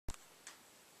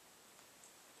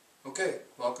Okay,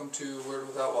 welcome to Word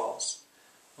Without Walls.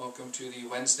 Welcome to the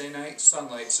Wednesday night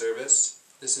sunlight service.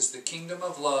 This is the Kingdom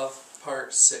of Love,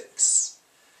 Part 6.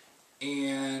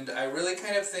 And I really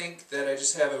kind of think that I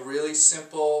just have a really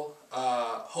simple,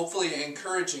 hopefully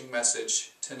encouraging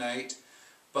message tonight.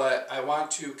 But I want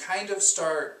to kind of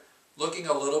start looking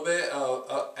a little bit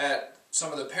at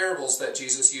some of the parables that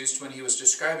Jesus used when he was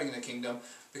describing the kingdom,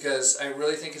 because I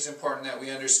really think it's important that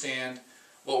we understand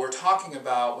what we're talking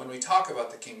about when we talk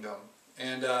about the kingdom.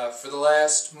 And for the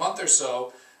last month or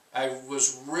so, I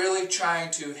was really trying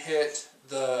to hit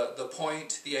the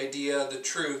point, the idea, the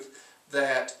truth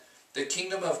that the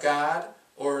kingdom of God,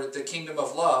 or the kingdom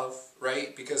of love,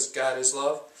 right, because God is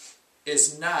love,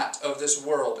 is not of this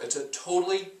world. It's a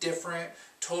totally different,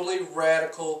 totally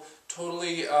radical,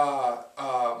 totally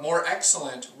more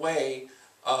excellent way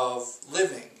of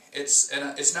living. It's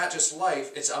not just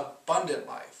life, it's abundant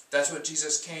life. That's what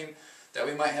Jesus came, that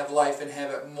we might have life and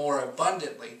have it more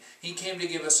abundantly. He came to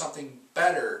give us something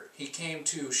better. He came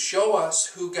to show us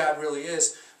who God really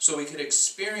is so we could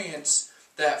experience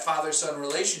that Father-Son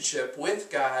relationship with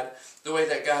God the way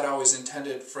that God always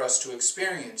intended for us to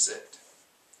experience it.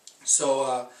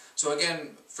 So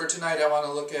again, for tonight I want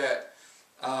to look at,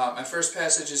 my first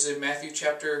passage is in Matthew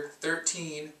chapter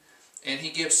 13, and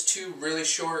he gives two really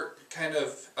short kind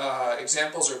of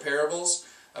examples or parables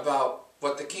about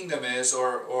what the kingdom is,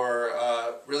 or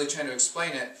really trying to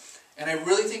explain it. And I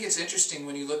really think it's interesting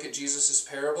when you look at Jesus'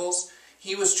 parables.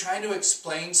 He was trying to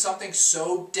explain something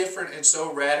so different and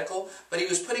so radical, but he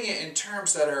was putting it in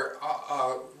terms that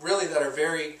are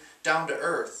very down to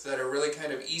earth, that are really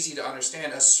kind of easy to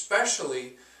understand,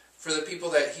 especially for the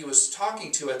people that he was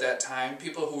talking to at that time,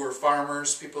 people who were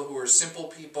farmers, people who were simple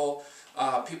people,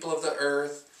 people of the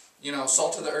earth, you know,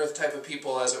 salt of the earth type of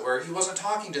people, as it were. He wasn't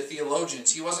talking to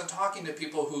theologians. He wasn't talking to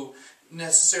people who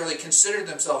necessarily considered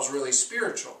themselves really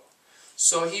spiritual.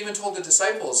 So he even told the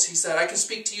disciples, he said, I can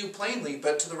speak to you plainly,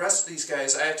 but to the rest of these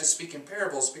guys I have to speak in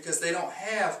parables because they don't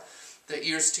have the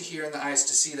ears to hear and the eyes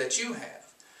to see that you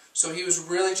have. So he was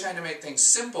really trying to make things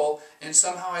simple, and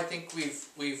somehow I think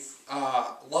we've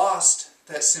lost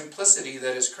that simplicity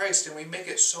that is Christ, and we make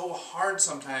it so hard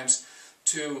sometimes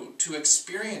to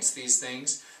experience these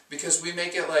things, because we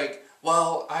make it like,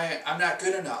 well, I'm not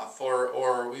good enough,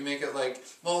 or we make it like,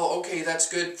 well, okay,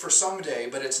 that's good for someday,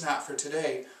 but it's not for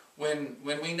today, when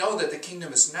we know that the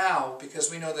kingdom is now, because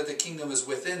we know that the kingdom is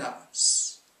within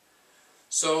us.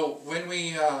 So when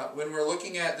we're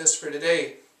looking at this for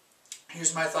today,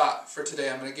 here's my thought for today.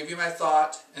 I'm going to give you my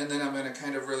thought, and then I'm going to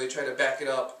kind of really try to back it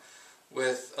up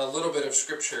with a little bit of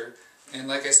scripture. And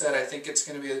like I said, I think it's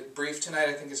going to be brief tonight.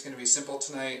 I think it's going to be simple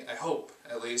tonight. I hope,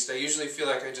 at least. I usually feel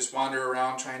like I just wander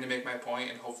around trying to make my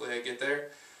point, and hopefully I get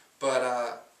there.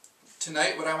 But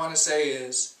tonight what I want to say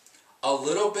is, a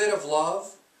little bit of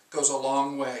love goes a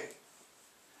long way.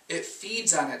 It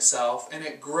feeds on itself, and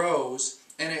it grows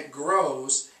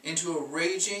into a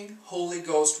raging Holy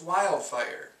Ghost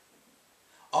wildfire.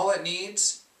 All it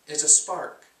needs is a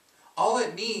spark. All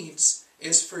it needs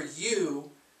is for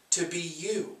you to be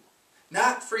you.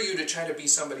 Not for you to try to be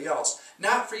somebody else.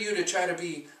 Not for you to try to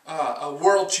be a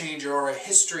world changer or a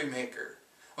history maker.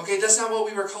 Okay, that's not what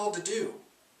we were called to do.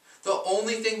 The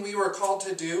only thing we were called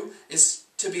to do is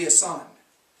to be a son.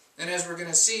 And as we're going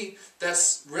to see,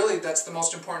 that's the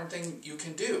most important thing you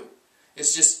can do.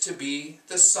 It's just to be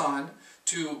the son,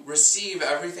 to receive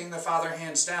everything the Father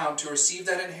hands down, to receive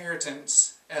that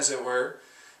inheritance, as it were,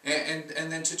 and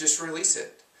then to just release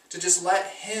it. To just let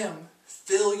Him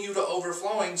fill you to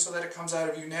overflowing so that it comes out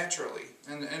of you naturally.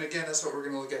 And again, that's what we're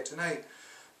going to look at tonight.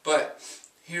 But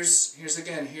here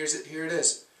it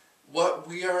is. What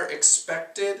we are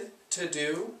expected to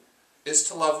do is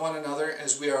to love one another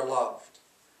as we are loved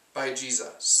by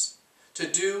Jesus. To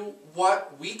do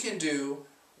what we can do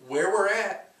where we're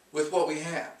at with what we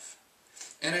have.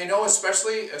 And I know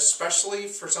especially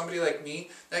for somebody like me,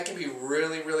 that can be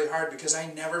really, really hard, because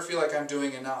I never feel like I'm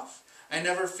doing enough. I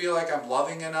never feel like I'm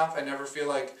loving enough. I never feel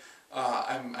like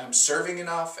I'm serving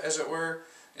enough, as it were.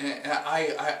 And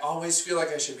I always feel like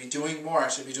I should be doing more. I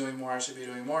should be doing more. I should be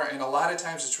doing more. And a lot of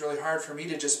times it's really hard for me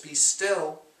to just be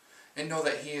still and know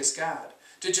that He is God.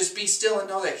 To just be still and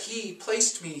know that He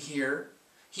placed me here.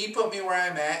 He put me where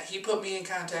I'm at. He put me in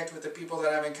contact with the people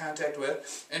that I'm in contact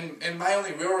with. And my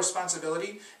only real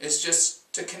responsibility is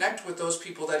just to connect with those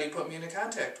people that He put me into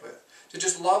contact with. To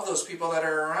just love those people that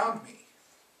are around me.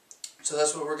 So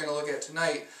that's what we're going to look at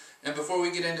tonight. And before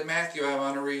we get into Matthew, I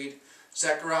want to read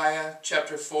Zechariah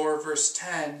chapter 4, verse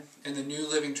 10 in the New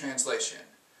Living Translation.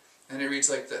 And it reads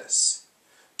like this.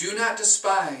 Do not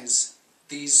despise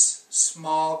these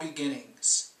small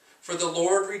beginnings, for the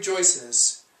Lord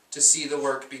rejoices to see the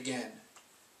work begin.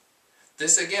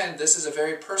 This is a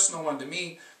very personal one to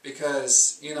me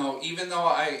because, you know, even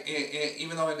though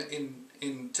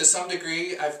to some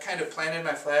degree I've kind of planted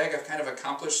my flag, I've kind of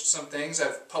accomplished some things,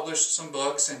 I've published some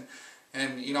books,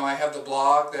 and you know, I have the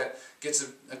blog that gets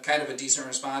a kind of a decent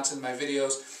response in my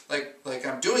videos, like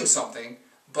I'm doing something,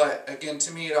 but again,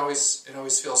 to me it always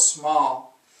feels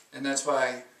small, and that's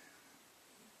why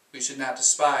we should not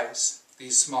despise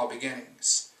these small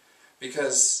beginnings.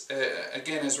 Because,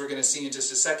 again, as we're going to see in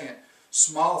just a second,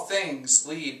 small things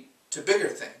lead to bigger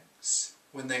things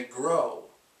when they grow.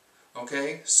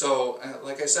 Okay? So,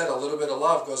 like I said, a little bit of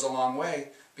love goes a long way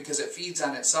because it feeds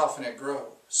on itself and it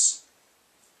grows.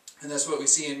 And that's what we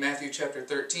see in Matthew chapter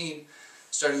 13,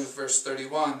 starting with verse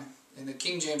 31. In the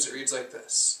King James it reads like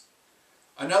this.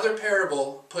 Another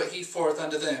parable put he forth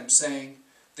unto them, saying,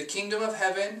 The kingdom of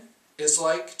heaven is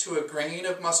like to a grain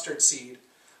of mustard seed,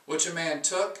 which a man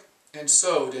took and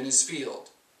sowed in his field.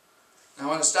 Now, I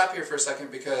want to stop here for a second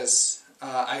because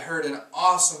I heard an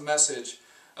awesome message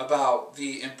about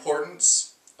the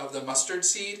importance of the mustard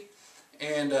seed,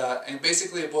 and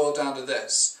basically it boiled down to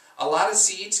this. A lot of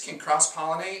seeds can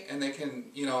cross-pollinate and they can,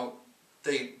 you know,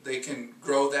 they can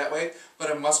grow that way,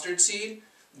 but a mustard seed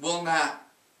will not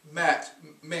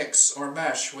mix or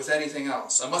mesh with anything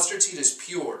else. A mustard seed is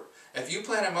pure. If you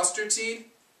plant a mustard seed,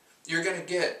 you're going to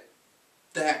get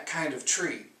that kind of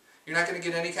tree. You're not going to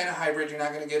get any kind of hybrid. You're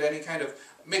not going to get any kind of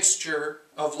mixture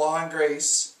of law and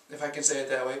grace, if I can say it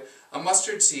that way. A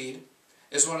mustard seed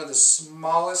is one of the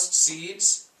smallest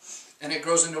seeds, and it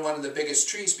grows into one of the biggest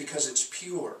trees because it's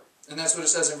pure. And that's what it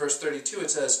says in verse 32. It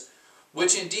says,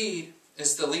 Which indeed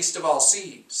is the least of all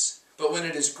seeds, but when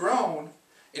it is grown,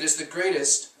 it is the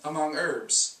greatest among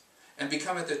herbs, and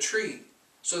becometh a tree,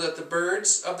 so that the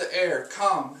birds of the air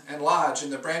come and lodge in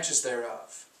the branches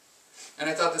thereof. And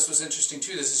I thought this was interesting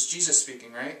too. This is Jesus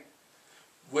speaking, right?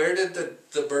 Where did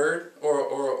the bird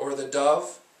or the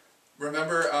dove,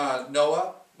 remember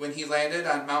Noah when he landed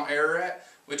on Mount Ararat,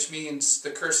 which means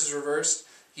the curse is reversed?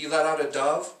 He let out a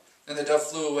dove, and the dove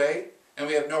flew away, and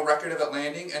we have no record of it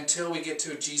landing until we get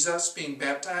to Jesus being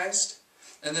baptized.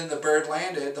 And then the bird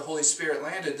landed, the Holy Spirit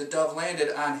landed, the dove landed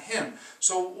on him.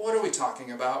 So what are we talking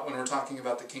about when we're talking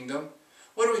about the kingdom?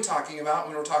 What are we talking about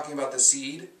when we're talking about the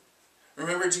seed?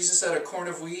 Remember Jesus said a corn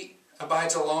of wheat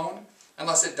abides alone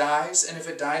unless it dies, and if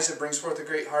it dies it brings forth a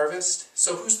great harvest.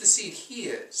 So who's the seed? He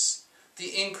is.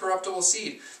 The incorruptible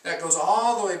seed. That goes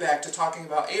all the way back to talking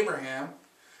about Abraham.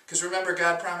 Because remember,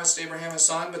 God promised Abraham a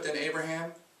son, but then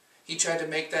Abraham, he tried to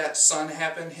make that son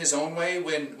happen his own way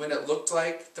when it looked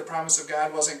like the promise of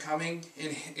God wasn't coming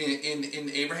in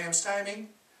Abraham's timing.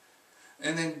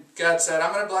 And then God said,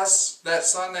 I'm going to bless that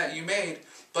son that you made,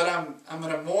 but I'm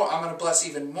going to bless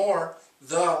even more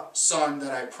the son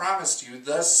that I promised you,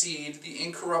 the seed, the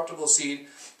incorruptible seed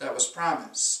that was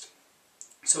promised.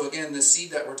 So again, the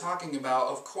seed that we're talking about,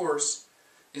 of course,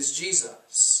 is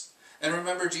Jesus. And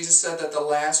remember, Jesus said that the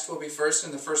last will be first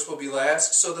and the first will be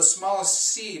last. So the smallest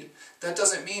seed, that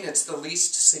doesn't mean it's the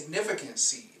least significant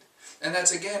seed. And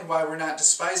that's again why we're not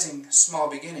despising small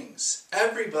beginnings.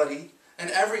 Everybody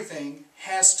and everything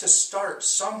has to start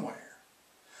somewhere.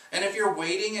 And if you're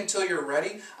waiting until you're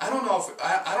ready, I don't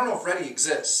know if ready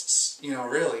exists, you know,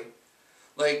 really.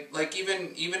 Like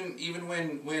even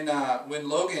when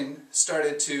Logan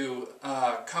started to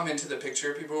come into the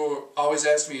picture, people always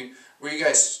ask me, were you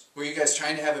guys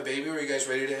trying to have a baby? Were you guys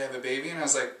ready to have a baby? And I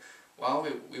was like, well,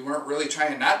 we weren't really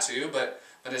trying not to, but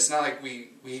it's not like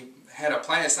we had a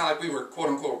plan. It's not like we were quote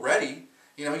unquote ready.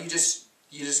 You know, you just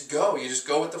go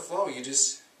with the flow.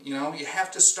 You know, you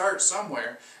have to start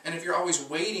somewhere. And if you're always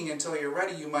waiting until you're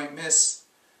ready, you might miss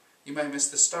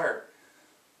the start.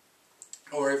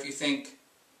 Or if you think,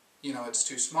 you know, it's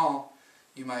too small,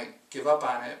 you might give up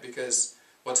on it because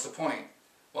what's the point?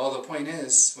 Well, the point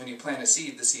is, when you plant a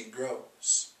seed, the seed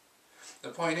grows. The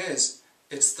point is,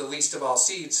 it's the least of all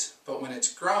seeds, but when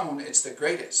it's grown, it's the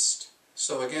greatest.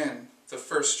 So again, the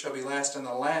first shall be last and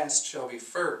the last shall be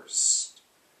first.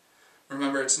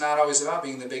 Remember, it's not always about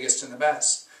being the biggest and the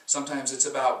best. Sometimes it's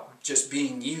about just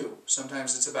being you.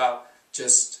 Sometimes it's about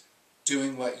just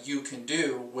doing what you can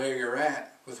do where you're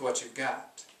at with what you've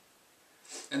got.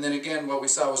 And then again, what we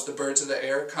saw was the birds of the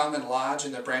air come and lodge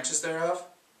in the branches thereof.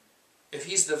 If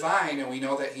he's the vine, and we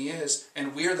know that he is,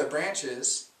 and we're the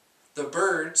branches, the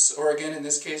birds, or again in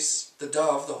this case, the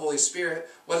dove, the Holy Spirit,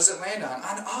 what does it land on?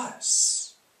 On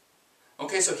us.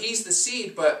 Okay, so he's the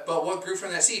seed, but what grew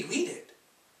from that seed? We did.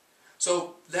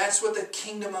 So that's what the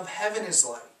kingdom of heaven is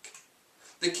like.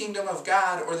 The kingdom of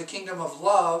God, or the kingdom of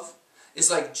love, is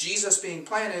like Jesus being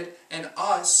planted and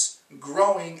us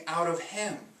growing out of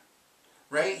him.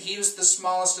 right? He was the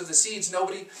smallest of the seeds.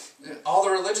 Nobody, all the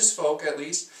religious folk at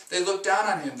least, they looked down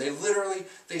on him.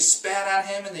 They spat on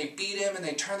him and they beat him and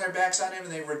they turned their backs on him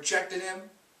and they rejected him.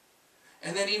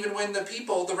 And then even when the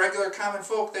people, the regular common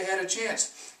folk, they had a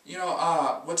chance. You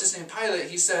know, what's his name,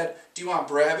 Pilate, he said, do you want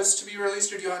Barabbas to be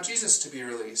released or do you want Jesus to be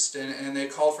released? And they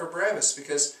called for Barabbas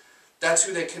because that's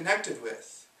who they connected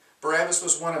with. Barabbas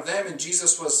was one of them and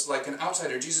Jesus was like an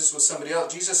outsider. Jesus was somebody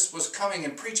else. Jesus was coming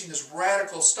and preaching this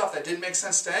radical stuff that didn't make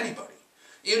sense to anybody.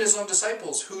 Even his own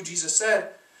disciples, who Jesus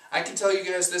said, I can tell you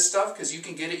guys this stuff because you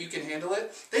can get it, you can handle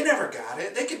it. They never got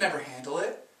it. They could never handle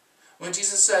it. When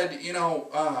Jesus said, you know,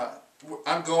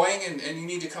 I'm going and you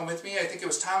need to come with me. I think it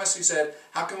was Thomas who said,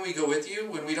 how can we go with you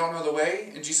when we don't know the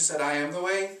way? And Jesus said, I am the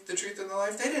way, the truth, and the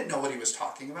life. They didn't know what he was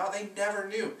talking about. They never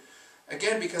knew.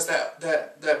 Again, because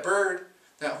that bird,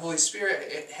 that Holy Spirit,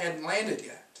 it hadn't landed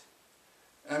yet.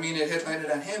 I mean, it had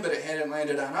landed on him, but it hadn't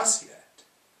landed on us yet.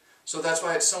 So that's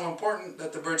why it's so important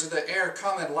that the birds of the air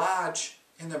come and lodge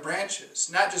in the branches.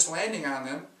 Not just landing on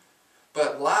them,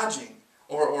 but lodging,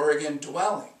 or again,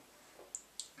 dwelling.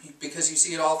 Because you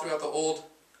see it all throughout the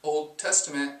Old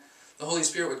Testament. The Holy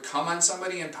Spirit would come on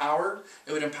somebody in power.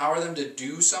 It would empower them to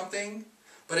do something.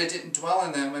 But it didn't dwell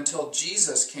in them until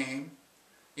Jesus came.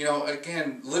 You know,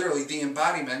 again, literally the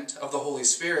embodiment of the Holy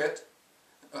Spirit.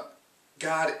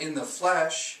 God in the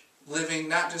flesh, living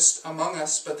not just among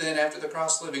us, but then after the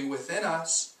cross living within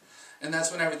us. And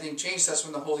that's when everything changed. That's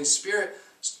when the Holy Spirit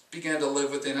began to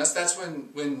live within us. That's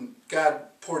when God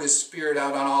poured His Spirit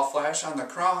out on all flesh on the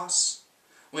cross.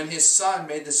 When His Son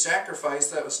made the sacrifice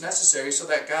that was necessary so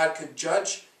that God could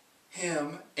judge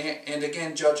Him and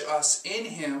again judge us in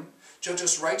Him, judge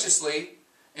us righteously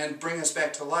and bring us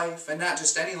back to life. And not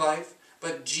just any life,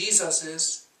 but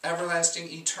Jesus' everlasting,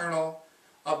 eternal,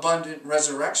 abundant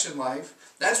resurrection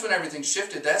life. That's when everything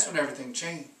shifted. That's when everything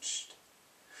changed.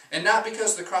 And not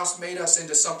because the cross made us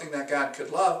into something that God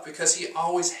could love, because He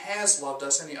always has loved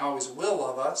us and He always will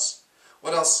love us.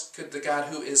 What else could the God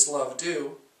who is love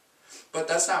do? But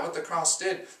that's not what the cross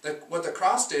did. What the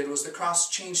cross did was the cross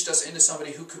changed us into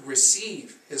somebody who could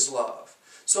receive His love.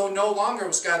 So no longer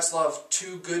was God's love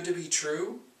too good to be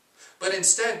true, but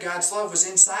instead God's love was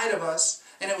inside of us,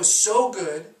 and it was so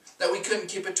good that we couldn't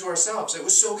keep it to ourselves. It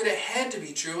was so good it had to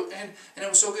be true, and it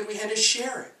was so good we had to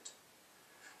share it.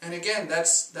 And again,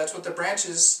 that's what the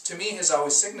branches, to me, has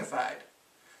always signified.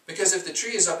 Because if the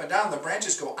tree is up and down, the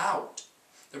branches go out.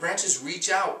 The branches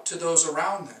reach out to those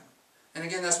around them. And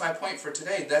again, that's my point for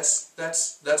today. That's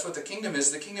what the kingdom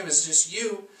is. The kingdom is just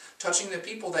you touching the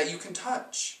people that you can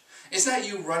touch. It's not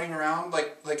you running around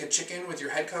like a chicken with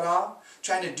your head cut off,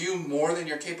 trying to do more than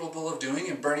you're capable of doing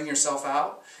and burning yourself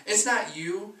out. It's not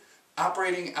you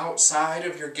operating outside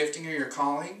of your gifting or your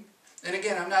calling. And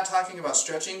again, I'm not talking about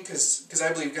stretching because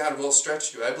I believe God will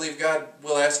stretch you. I believe God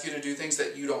will ask you to do things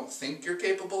that you don't think you're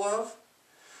capable of.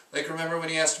 Like, remember when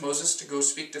He asked Moses to go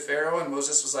speak to Pharaoh, and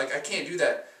Moses was like, I can't do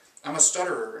that. I'm a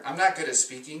stutterer. I'm not good at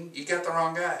speaking. You got the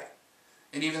wrong guy.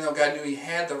 And even though God knew He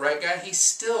had the right guy, He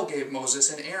still gave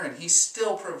Moses and Aaron. He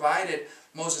still provided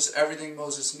Moses everything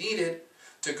Moses needed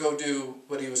to go do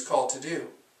what he was called to do.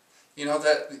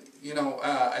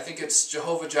 I think it's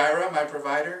Jehovah Jireh, my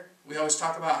provider. We always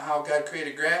talk about how God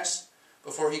created grass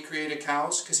before He created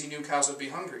cows because He knew cows would be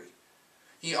hungry.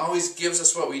 He always gives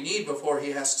us what we need before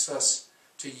He asks us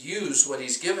to use what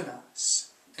He's given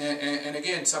us. And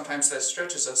again, sometimes that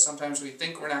stretches us. Sometimes we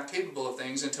think we're not capable of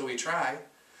things until we try.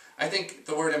 I think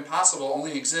the word impossible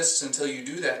only exists until you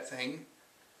do that thing.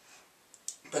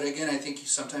 But again, I think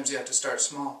sometimes you have to start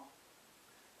small.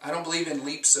 I don't believe in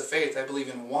leaps of faith. I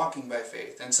believe in walking by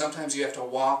faith. And sometimes you have to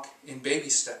walk in baby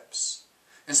steps.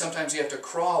 And sometimes you have to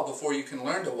crawl before you can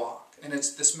learn to walk. And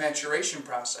it's this maturation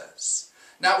process.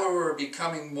 Not where we're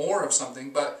becoming more of something,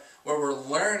 but where we're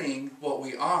learning what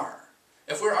we are.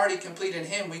 If we're already complete in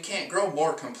Him, we can't grow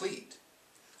more complete.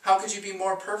 How could you be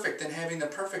more perfect than having the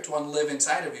perfect one live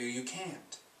inside of you? You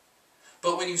can't.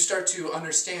 But when you start to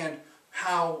understand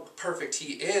how perfect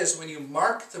He is, when you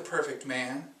mark the perfect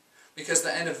man, because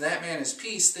the end of that man is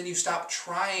peace, then you stop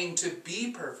trying to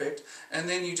be perfect, and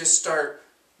then you just start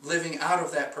living out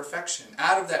of that perfection,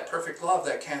 out of that perfect love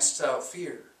that casts out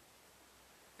fear.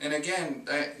 And again,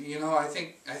 I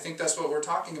think that's what we're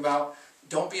talking about.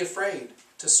 Don't be afraid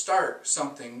to start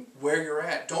something where you're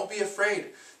at. Don't be afraid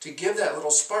to give that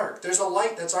little spark. There's a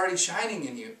light that's already shining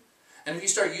in you. And if you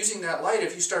start using that light,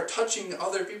 if you start touching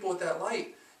other people with that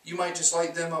light, you might just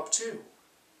light them up too.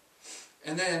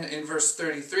 And then in verse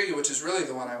 33, which is really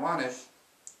the one I wanted,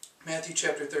 Matthew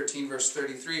chapter 13, verse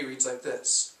 33 reads like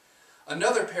this.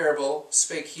 Another parable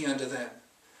spake He unto them.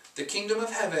 The kingdom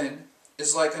of heaven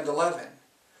is like unto leaven,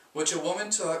 which a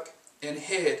woman took and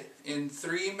hid in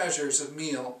 3 measures of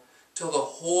meal till the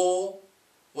whole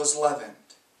was leavened.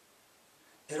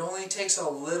 It only takes a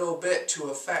little bit to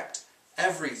affect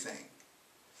everything.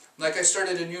 Like I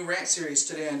started a new rant series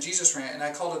today on Jesus Rant, and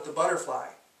I called it the butterfly,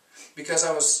 because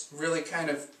I was really kind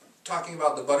of talking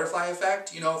about the butterfly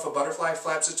effect. You know, if a butterfly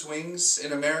flaps its wings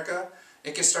in America,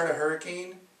 it can start a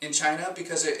hurricane in China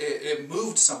because it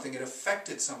moved something, it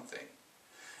affected something.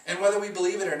 And whether we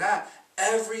believe it or not,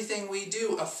 everything we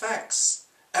do affects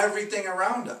everything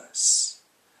around us.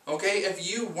 Okay,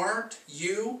 if you weren't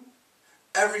you,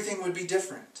 everything would be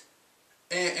different.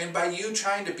 And by you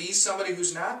trying to be somebody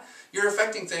who's not, you're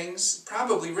affecting things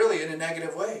probably really in a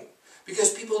negative way.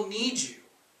 Because people need you.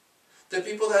 The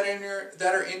people that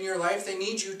are in your life, they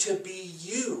need you to be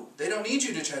you. They don't need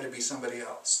you to try to be somebody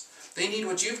else. They need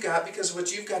what you've got because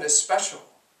what you've got is special.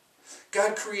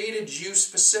 God created you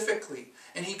specifically.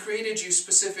 And He created you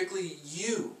specifically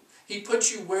you. He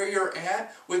put you where you're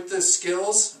at with the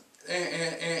skills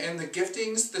and the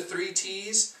giftings, the 3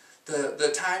 T's,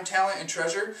 the time, talent, and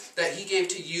treasure that He gave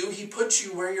to you. He put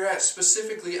you where you're at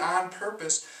specifically on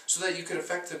purpose so that you could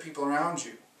affect the people around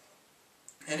you.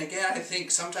 And again, I think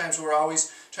sometimes we're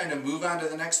always trying to move on to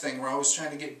the next thing. We're always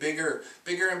trying to get bigger,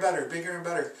 bigger and better, bigger and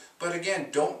better. But again,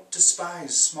 don't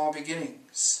despise small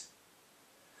beginnings.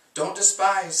 Don't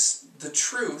despise the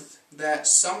truth that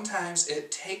sometimes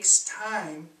it takes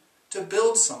time to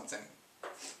build something.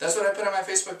 That's what I put on my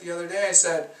Facebook the other day. I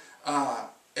said,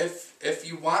 if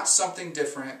you want something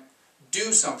different,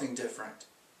 do something different.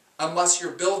 Unless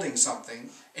you're building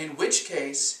something, in which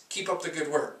case, keep up the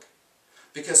good work.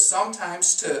 Because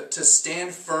sometimes to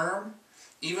stand firm,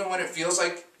 even when it feels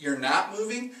like you're not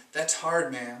moving, that's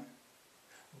hard, man.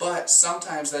 But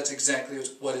sometimes that's exactly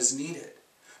what is needed.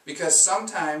 Because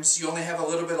sometimes you only have a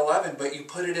little bit of leaven, but you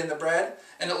put it in the bread,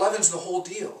 and it leavens the whole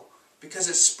deal. Because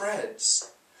it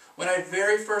spreads. When I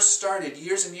very first started,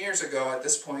 years and years ago at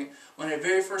this point, when I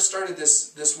very first started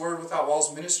this Word Without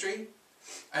Walls ministry,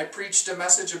 I preached a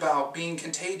message about being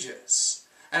contagious.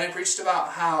 And I preached about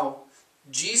how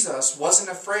Jesus wasn't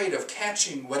afraid of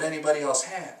catching what anybody else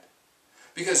had.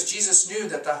 Because Jesus knew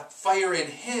that the fire in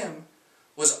Him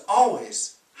was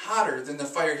always hotter than the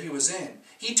fire He was in.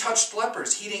 He touched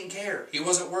lepers. He didn't care. He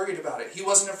wasn't worried about it. He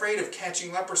wasn't afraid of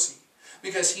catching leprosy.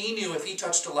 Because He knew if He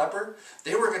touched a leper,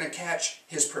 they were going to catch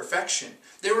His perfection.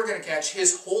 They were going to catch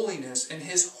His holiness and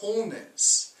His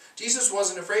wholeness. Jesus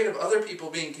wasn't afraid of other people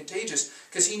being contagious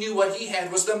because He knew what He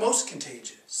had was the most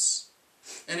contagious.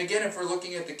 And again, if we're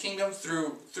looking at the kingdom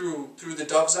through the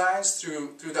dove's eyes,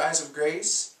 through the eyes of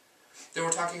grace, then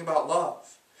we're talking about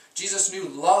love. Jesus knew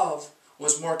love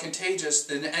was more contagious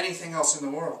than anything else in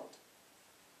the world.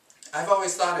 I've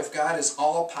always thought if God is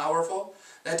all-powerful,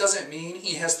 that doesn't mean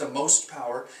He has the most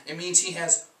power. It means He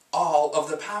has all of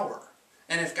the power.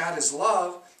 And if God is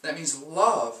love, that means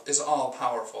love is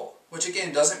all-powerful. Which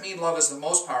again, doesn't mean love is the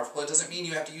most powerful. It doesn't mean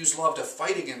you have to use love to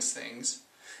fight against things.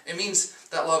 It means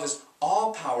that love is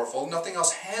all-powerful. Nothing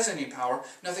else has any power.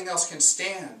 Nothing else can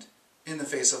stand in the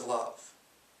face of love.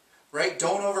 Right?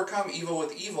 Don't overcome evil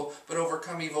with evil, but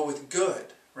overcome evil with good.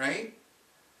 Right?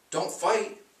 Don't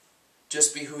fight.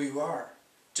 Just be who you are.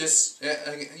 Just,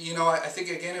 you know, I think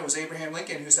again it was Abraham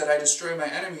Lincoln who said, I destroy my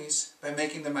enemies by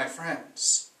making them my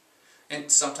friends.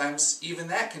 And sometimes even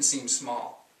that can seem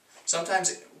small.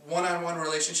 Sometimes one-on-one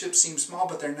relationships seem small,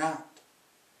 but they're not.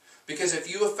 Because if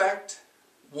you affect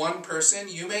one person,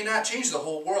 you may not change the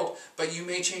whole world, but you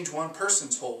may change one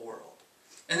person's whole world.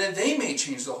 And then they may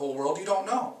change the whole world, you don't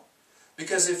know.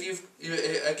 Because if you've,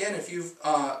 again, if you've,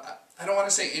 I don't want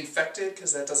to say infected,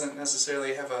 because that doesn't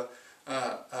necessarily have a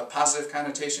positive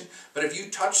connotation, but if you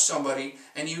touch somebody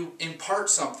and you impart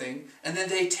something, and then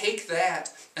they take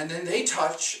that, and then they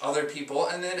touch other people,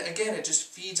 and then again it just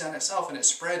feeds on itself, and it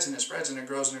spreads and it spreads and it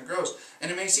grows and it grows. And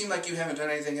it may seem like you haven't done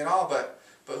anything at all, but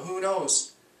who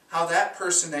knows how that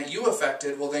person that you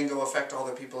affected will then go affect all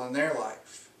the people in their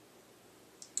life.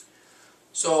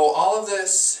 So all of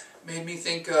this made me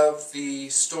think of the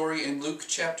story in Luke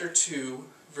chapter 2,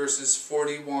 verses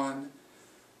 41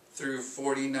 through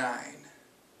 49.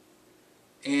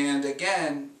 And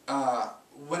again,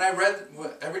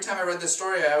 every time I read this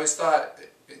story, I always thought,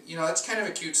 you know, that's kind of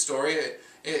a cute story.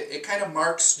 It kind of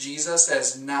marks Jesus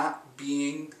as not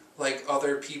being like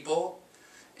other people.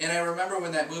 And I remember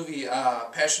when that movie,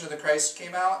 Passion of the Christ,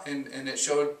 came out, and it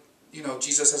showed, you know,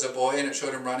 Jesus as a boy, and it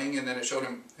showed him running, and then it showed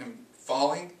him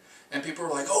falling. And people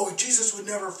were like, oh, Jesus would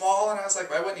never fall. And I was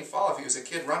like, why wouldn't he fall if he was a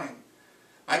kid running?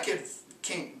 My kid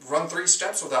can't run 3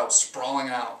 steps without sprawling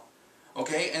out.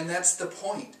 Okay, and that's the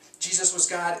point. Jesus was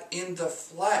God in the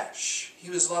flesh. He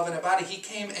was love in a body. He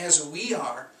came as we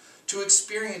are to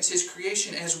experience His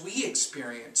creation as we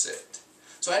experience it.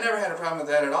 So I never had a problem with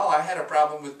that at all. I had a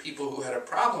problem with people who had a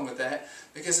problem with that,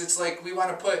 because it's like we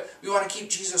want to keep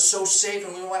Jesus so safe,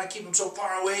 and we want to keep Him so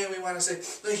far away, and we want to say,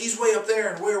 look, He's way up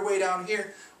there and we're way down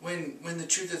here. When the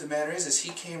truth of the matter is He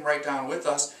came right down with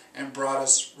us and brought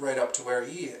us right up to where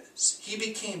He is. He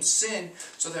became sin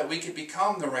so that we could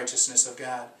become the righteousness of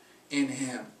God in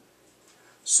Him.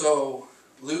 So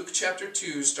Luke chapter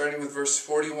 2, starting with verse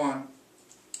 41,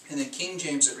 in the King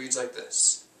James it reads like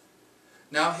this.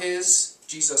 Now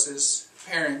Jesus'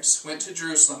 parents went to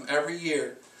Jerusalem every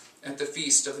year at the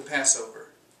feast of the Passover.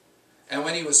 And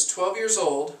when He was 12 years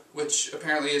old, which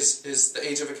apparently is the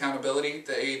age of accountability,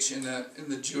 the age in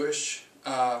the Jewish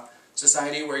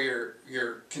society where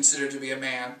you're considered to be a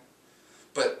man,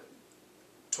 but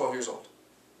 12 years old.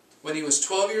 When He was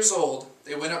 12 years old,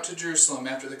 they went up to Jerusalem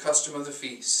after the custom of the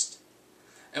feast.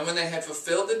 And when they had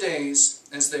fulfilled the days,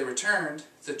 as they returned,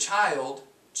 the child,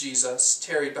 Jesus,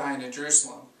 tarried behind in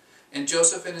Jerusalem, and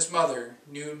Joseph and His mother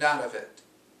knew not of it.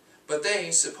 But they,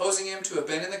 supposing Him to have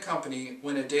been in the company,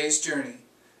 went a day's journey,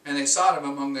 and they sought Him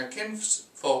among their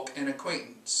kinsfolk and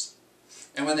acquaintance.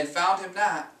 And when they found Him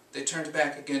not, they turned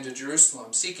back again to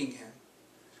Jerusalem, seeking Him.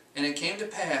 And it came to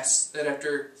pass that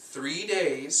after 3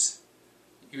 days,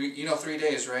 you know 3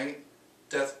 days, right?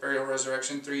 Death, burial,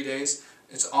 resurrection, 3 days.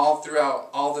 It's all throughout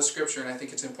all the Scripture, and I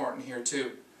think it's important here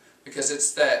too, because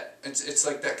it's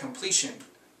like that completion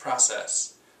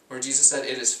process where Jesus said,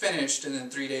 "It is finished," and then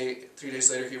 3 days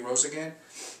later He rose again.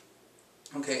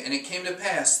 Okay, and it came to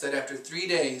pass that after 3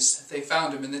 days they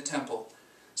found Him in the temple,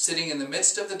 sitting in the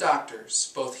midst of the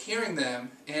doctors, both hearing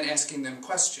them and asking them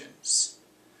questions.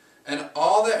 And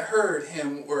all that heard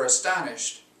Him were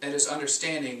astonished at His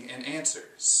understanding and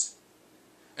answers.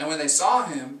 And when they saw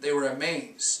Him, they were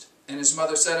amazed. And His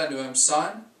mother said unto Him,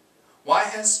 Son, why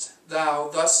hast thou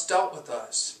thus dealt with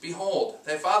us? Behold,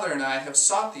 thy father and I have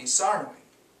sought thee sorrowing.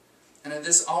 And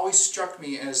this always struck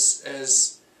me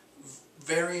as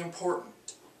very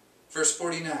important. Verse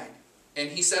 49, And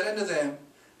He said unto them,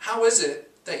 How is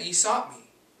it that ye sought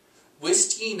me?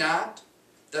 Wist ye not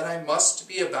that I must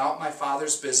be about my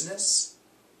Father's business?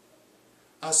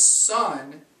 A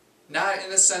son, not in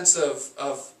the sense of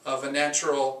a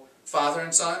natural father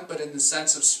and son, but in the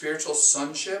sense of spiritual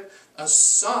sonship, a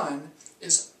son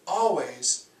is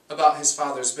always about his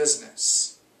father's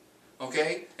business.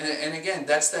 Okay? And again,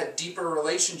 that's that deeper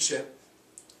relationship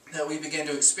that we begin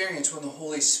to experience when the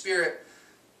Holy Spirit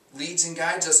leads and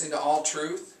guides us into all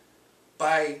truth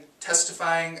by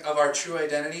testifying of our true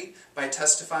identity, by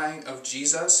testifying of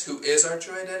Jesus, who is our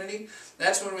true identity.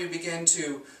 That's when we begin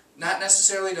to, not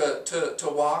necessarily to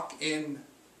walk in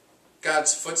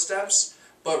God's footsteps,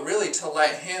 but really to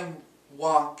let Him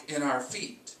walk in our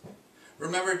feet.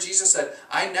 Remember, Jesus said,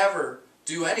 I never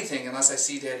do anything unless I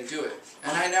see Daddy do it.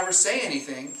 And I never say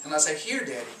anything unless I hear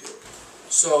Daddy do it.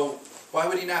 So, why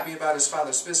would He not be about His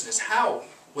Father's business? How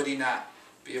would He not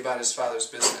be about His Father's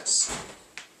business?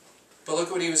 But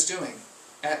look what He was doing.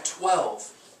 At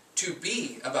 12, to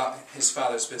be about His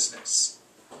Father's business.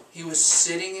 He was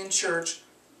sitting in church,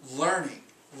 learning,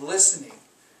 listening,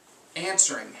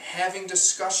 answering, having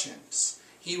discussions.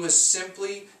 He was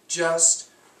simply just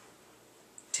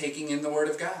taking in the Word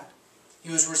of God.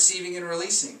 He was receiving and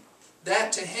releasing.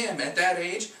 That to him, at that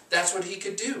age, that's what he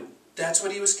could do. That's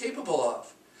what he was capable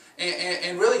of.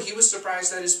 And really, he was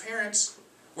surprised that his parents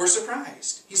were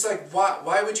surprised. He's like,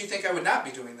 why would you think I would not be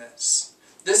doing this?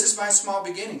 This is my small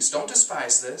beginnings. Don't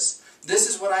despise this. This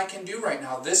is what I can do right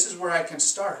now. This is where I can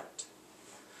start.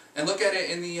 And look at it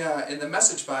in the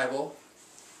Message Bible.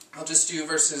 I'll just do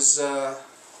verses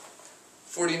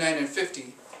 49 and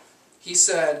 50. He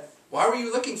said, Why were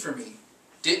you looking for me?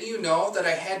 Didn't you know that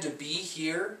I had to be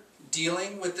here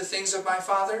dealing with the things of my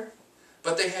Father?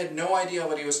 But they had no idea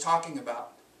what he was talking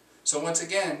about. So once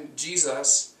again,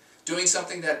 Jesus, doing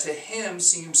something that to him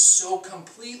seems so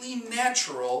completely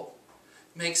natural,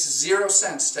 makes zero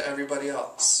sense to everybody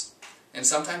else. And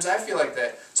sometimes I feel like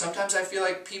that. Sometimes I feel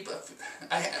like people...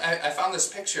 I found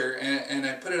this picture and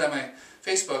I put it on my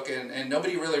Facebook and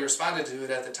nobody really responded to it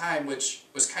at the time, which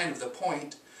was kind of the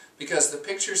point. Because the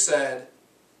picture said,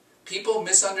 people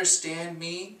misunderstand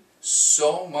me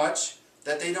so much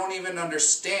that they don't even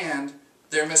understand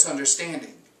their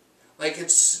misunderstanding. Like,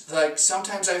 it's like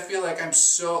sometimes I feel like I'm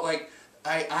so, like,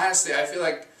 I feel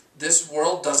like this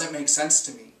world doesn't make sense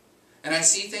to me. And I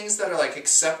see things that are like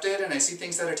accepted and I see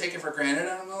things that are taken for granted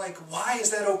and I'm like, why is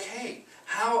that okay?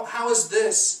 How is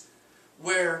this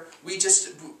where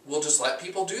we'll just let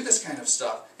people do this kind of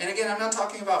stuff? And again, I'm not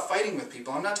talking about fighting with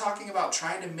people. I'm not talking about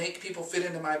trying to make people fit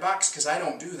into my box, because I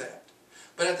don't do that.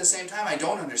 But at the same time, I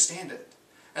don't understand it.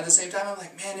 at the same time, I'm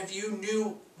like, man, if you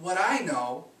knew what I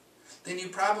know, then you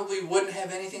probably wouldn't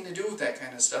have anything to do with that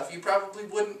kind of stuff. You probably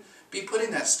wouldn't be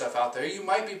putting that stuff out there. You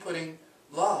might be putting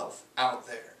love out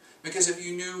there. Because if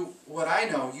you knew what I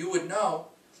know, you would know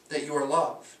that you are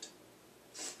loved.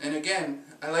 And again,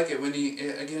 I like it when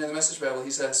again in the Message Bible,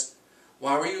 he says,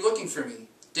 why were you looking for me?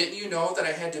 Didn't you know that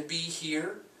I had to be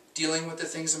here dealing with the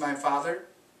things of my Father?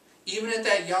 Even at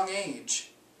that young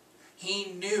age,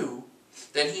 he knew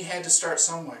that he had to start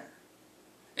somewhere.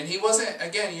 And he wasn't,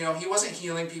 again, he wasn't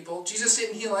healing people. Jesus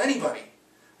didn't heal anybody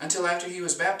until after he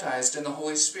was baptized and the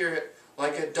Holy Spirit,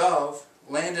 like a dove,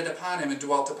 landed upon him and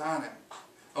dwelt upon him.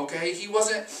 Okay? He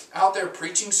wasn't out there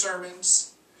preaching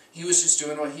sermons. He was just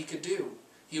doing what he could do.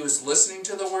 He was listening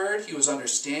to the Word. He was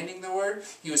understanding the Word.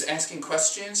 He was asking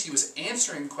questions. He was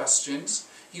answering questions.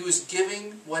 He was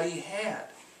giving what he had.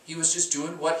 He was just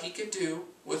doing what he could do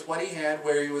with what he had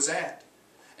where he was at.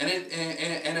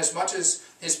 And as much as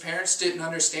his parents didn't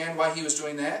understand why he was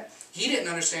doing that, he didn't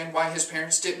understand why his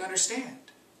parents didn't understand.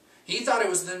 He thought it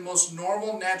was the most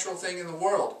normal, natural thing in the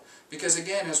world. Because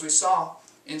again, as we saw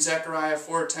in Zechariah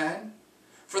 4:10,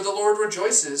 for the Lord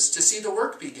rejoices to see the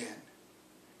work begin.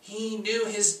 He knew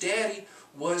his daddy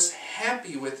was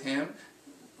happy with him.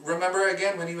 Remember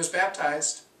again when he was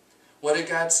baptized, what did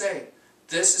God say?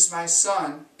 This is my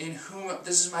son,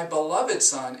 this is my beloved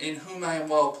son, in whom I am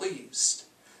well pleased.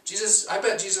 I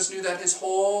bet Jesus knew that his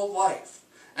whole life.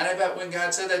 And I bet when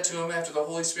God said that to him after the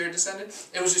Holy Spirit descended,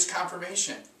 it was just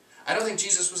confirmation. I don't think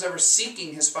Jesus was ever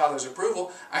seeking his Father's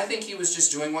approval. I think he was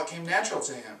just doing what came natural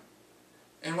to him.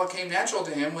 And what came natural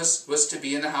to him was to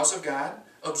be in the house of God,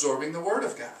 absorbing the Word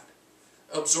of God.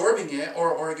 Absorbing it,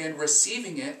 or again,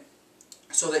 receiving it,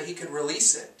 so that he could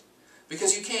release it.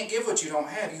 Because you can't give what you don't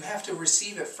have. You have to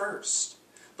receive it first.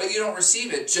 But you don't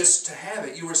receive it just to have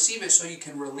it. You receive it so you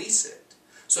can release it.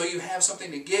 So you have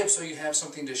something to give, so you have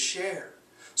something to share.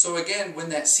 So again, when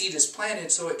that seed is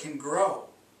planted, so it can grow.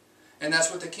 And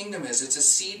that's what the kingdom is. It's a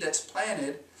seed that's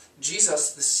planted.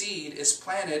 Jesus, the seed, is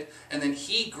planted, and then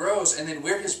he grows, and then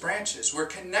we're his branches. We're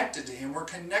connected to him. We're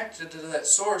connected to that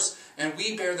source, and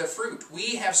we bear the fruit.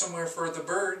 We have somewhere for the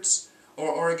birds,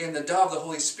 or again the dove, the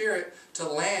Holy Spirit, to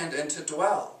land and to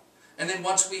dwell. And then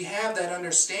once we have that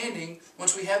understanding,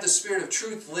 once we have the Spirit of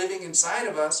truth living inside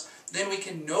of us, then we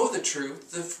can know the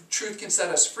truth. The truth can set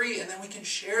us free, and then we can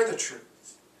share the truth.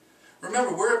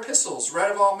 Remember, we're epistles,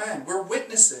 read of all men. We're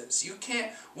witnesses. You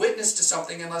can't witness to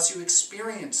something unless you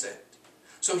experience it.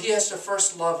 So he has to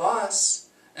first love us,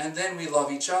 and then we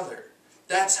love each other.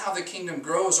 That's how the kingdom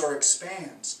grows or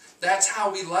expands. That's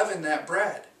how we leaven that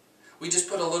bread. We just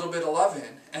put a little bit of love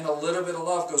in, and a little bit of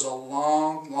love goes a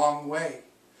long, long way.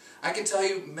 I can tell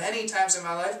you many times in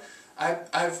my life,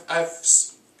 I've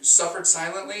suffered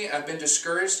silently, I've been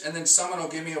discouraged, and then someone will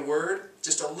give me a word,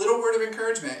 just a little word of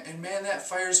encouragement, and man, that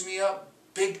fires me up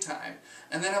big time.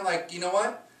 And then I'm like, you know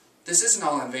what? This isn't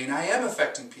all in vain. I am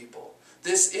affecting people.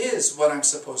 This is what I'm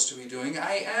supposed to be doing.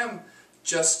 I am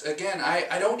just, again,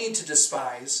 I don't need to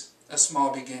despise a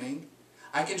small beginning.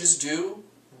 I can just do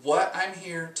what I'm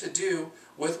here to do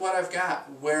with what I've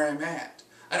got where I'm at.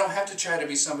 I don't have to try to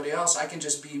be somebody else. I can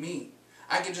just be me.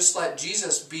 I can just let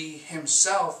Jesus be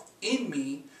himself in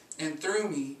me and through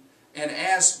me and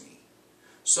as me.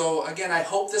 So again, I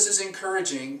hope this is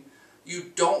encouraging.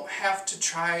 You don't have to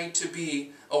try to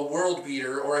be a world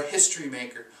beater or a history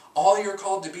maker. All you're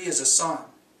called to be is a son.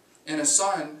 And a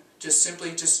son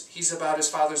he's about his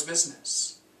Father's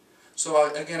business.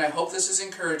 So again, I hope this is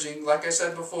encouraging. Like I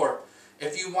said before,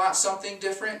 if you want something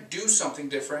different, do something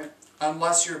different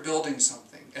unless you're building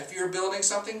something. If you're building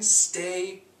something,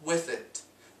 stay with it.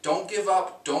 Don't give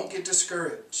up. Don't get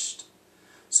discouraged.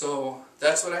 So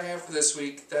that's what I have for this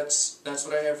week. That's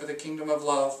what I have for the Kingdom of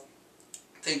Love.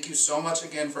 Thank you so much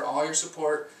again for all your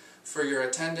support, for your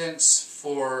attendance,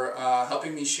 for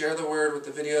helping me share the word with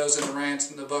the videos and the rants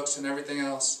and the books and everything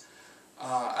else.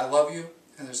 I love you,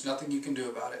 and there's nothing you can do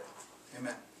about it.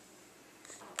 Amen.